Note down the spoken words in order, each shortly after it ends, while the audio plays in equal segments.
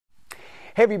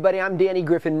Hey everybody, I'm Danny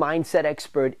Griffin, mindset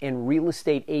expert and real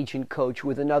estate agent coach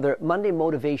with another Monday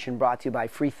Motivation brought to you by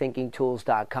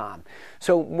freethinkingtools.com.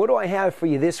 So what do I have for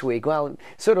you this week? Well, it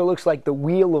sort of looks like the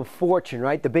Wheel of Fortune,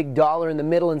 right? The big dollar in the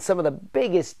middle and some of the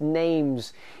biggest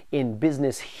names in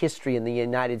business history in the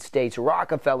United States.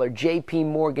 Rockefeller, J.P.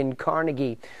 Morgan,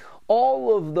 Carnegie.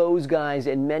 All of those guys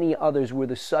and many others were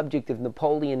the subject of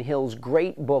Napoleon Hill's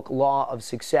great book, Law of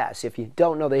Success. If you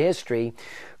don't know the history,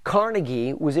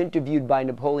 Carnegie was interviewed by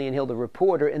Napoleon Hill, the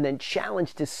reporter, and then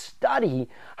challenged to study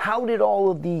how did all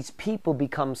of these people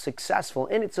become successful.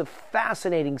 And it's a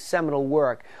fascinating seminal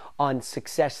work on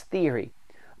success theory.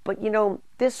 But you know,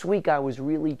 this week I was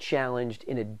really challenged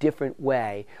in a different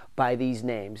way by these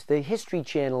names. The History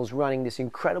Channel is running this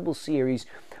incredible series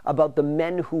about the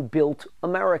men who built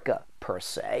America, per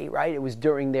se, right? It was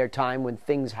during their time when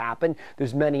things happened.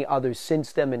 There's many others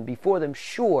since them and before them,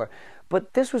 sure.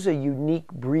 But this was a unique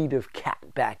breed of cat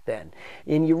back then.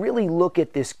 And you really look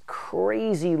at this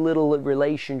crazy little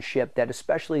relationship that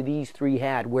especially these three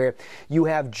had, where you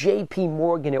have J.P.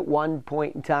 Morgan at one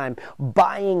point in time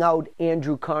buying out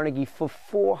Andrew Carnegie for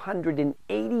 $480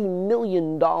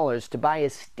 million to buy a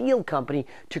steel company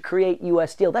to create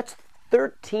U.S. Steel. That's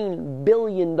 $13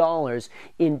 billion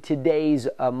in today's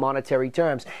monetary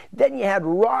terms. Then you had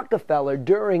Rockefeller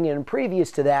during and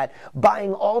previous to that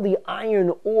buying all the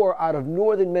iron ore out of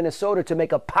northern Minnesota to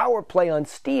make a power play on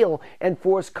steel and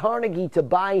force Carnegie to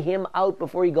buy him out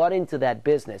before he got into that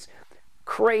business.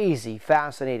 Crazy,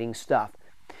 fascinating stuff.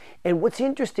 And what's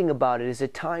interesting about it is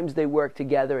at times they work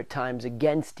together, at times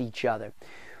against each other.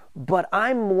 But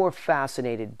I'm more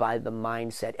fascinated by the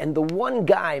mindset. And the one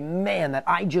guy, man, that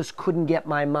I just couldn't get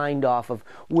my mind off of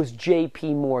was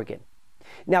J.P. Morgan.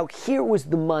 Now, here was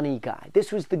the money guy.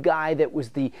 This was the guy that was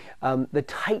the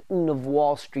titan of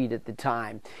Wall Street at the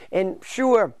time. And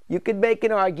sure, you could make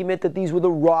an argument that these were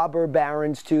the robber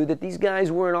barons too, that these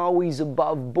guys weren't always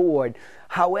above board.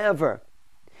 However,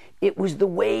 it was the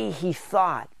way he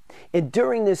thought. And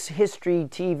during this History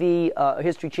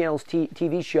Channel's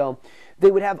TV show, they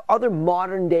would have other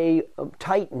modern-day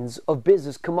titans of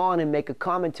business come on and make a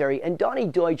commentary. And Donny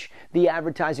Deutsch, the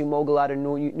advertising mogul out of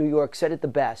New York, said it the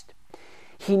best.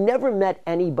 He never met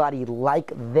anybody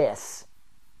like this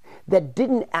that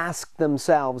didn't ask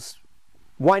themselves,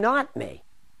 why not me?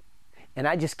 And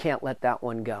I just can't let that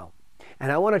one go.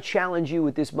 And I want to challenge you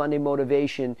with this Monday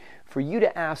Motivation for you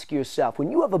to ask yourself, when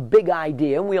you have a big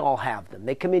idea, and we all have them,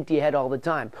 they come into your head all the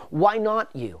time, why not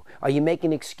you? Are you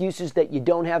making excuses that you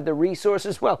don't have the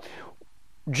resources? Well,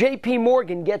 J.P.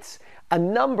 Morgan gets a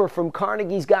number from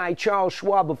Carnegie's guy, Charles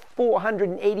Schwab, of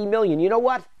 $480 million. You know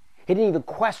what? He didn't even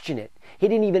question it. He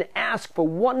didn't even ask for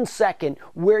 1 second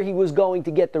where he was going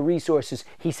to get the resources.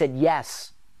 He said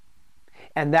yes.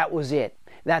 And that was it.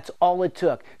 That's all it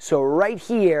took. So right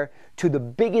here to the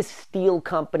biggest steel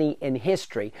company in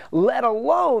history, let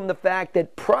alone the fact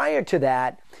that prior to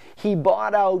that, he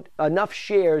bought out enough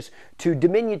shares to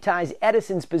diminutize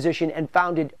Edison's position and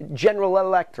founded General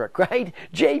Electric, right?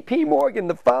 J.P. Morgan,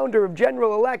 the founder of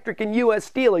General Electric and U.S.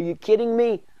 Steel. Are you kidding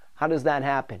me? How does that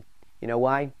happen? You know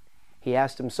why? He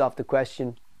asked himself the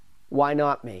question, why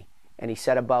not me? And he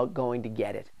set about going to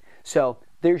get it. So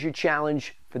there's your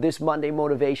challenge for this Monday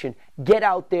Motivation. Get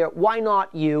out there. Why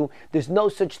not you? There's no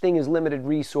such thing as limited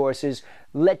resources.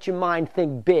 Let your mind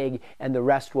think big, and the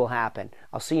rest will happen.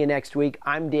 I'll see you next week.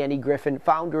 I'm Danny Griffin,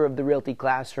 founder of the Realty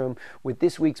Classroom, with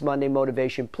this week's Monday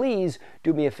Motivation. Please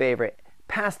do me a favor.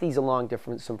 Pass these along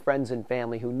to some friends and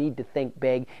family who need to think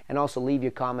big, and also leave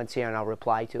your comments here, and I'll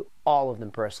reply to all of them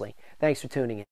personally. Thanks for tuning in.